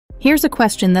Here's a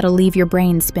question that'll leave your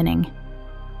brain spinning.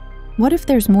 What if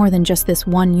there's more than just this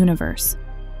one universe?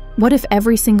 What if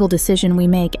every single decision we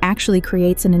make actually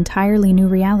creates an entirely new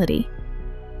reality?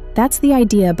 That's the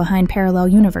idea behind parallel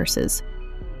universes,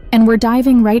 and we're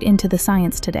diving right into the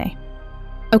science today.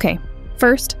 Okay,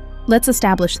 first, let's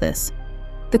establish this.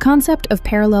 The concept of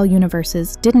parallel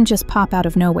universes didn't just pop out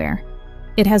of nowhere.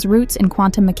 It has roots in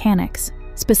quantum mechanics,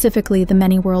 specifically the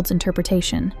many worlds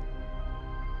interpretation.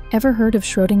 Ever heard of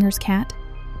Schrödinger's cat?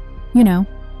 You know,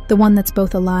 the one that's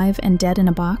both alive and dead in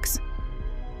a box?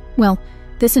 Well,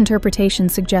 this interpretation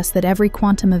suggests that every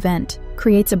quantum event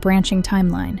creates a branching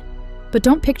timeline, but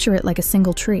don't picture it like a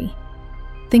single tree.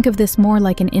 Think of this more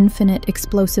like an infinite,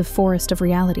 explosive forest of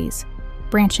realities,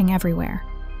 branching everywhere.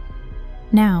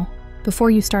 Now,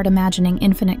 before you start imagining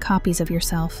infinite copies of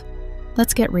yourself,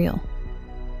 let's get real.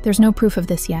 There's no proof of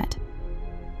this yet.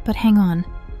 But hang on,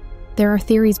 there are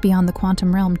theories beyond the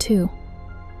quantum realm too.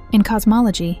 In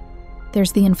cosmology,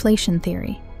 there's the inflation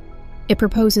theory. It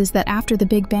proposes that after the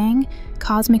Big Bang,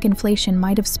 cosmic inflation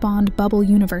might have spawned bubble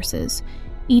universes,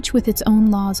 each with its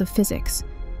own laws of physics.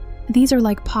 These are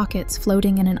like pockets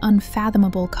floating in an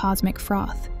unfathomable cosmic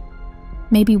froth.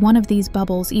 Maybe one of these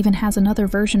bubbles even has another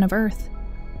version of Earth.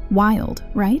 Wild,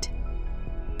 right?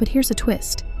 But here's a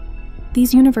twist.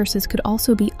 These universes could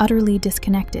also be utterly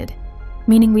disconnected,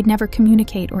 meaning we'd never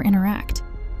communicate or interact.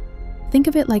 Think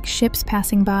of it like ships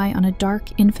passing by on a dark,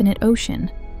 infinite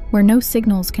ocean, where no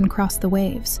signals can cross the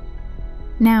waves.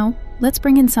 Now, let's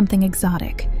bring in something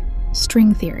exotic: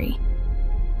 string theory.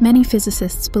 Many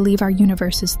physicists believe our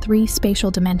universe's 3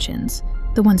 spatial dimensions,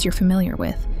 the ones you're familiar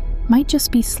with, might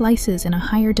just be slices in a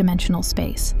higher dimensional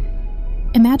space.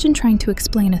 Imagine trying to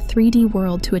explain a 3D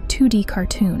world to a 2D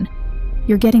cartoon.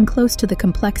 You're getting close to the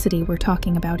complexity we're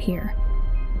talking about here.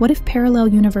 What if parallel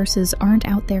universes aren't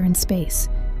out there in space,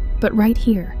 but right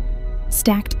here,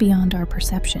 stacked beyond our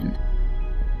perception?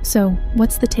 So,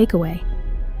 what's the takeaway?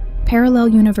 Parallel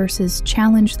universes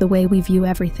challenge the way we view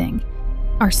everything,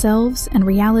 ourselves and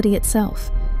reality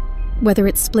itself. Whether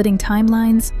it's splitting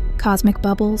timelines, cosmic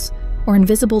bubbles, or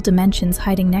invisible dimensions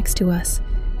hiding next to us,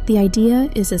 the idea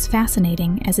is as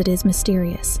fascinating as it is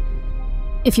mysterious.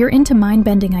 If you're into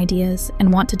mind-bending ideas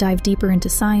and want to dive deeper into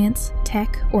science,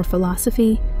 tech, or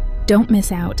philosophy, don't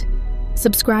miss out.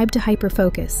 Subscribe to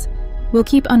Hyperfocus. We'll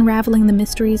keep unraveling the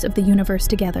mysteries of the universe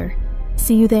together.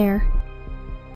 See you there.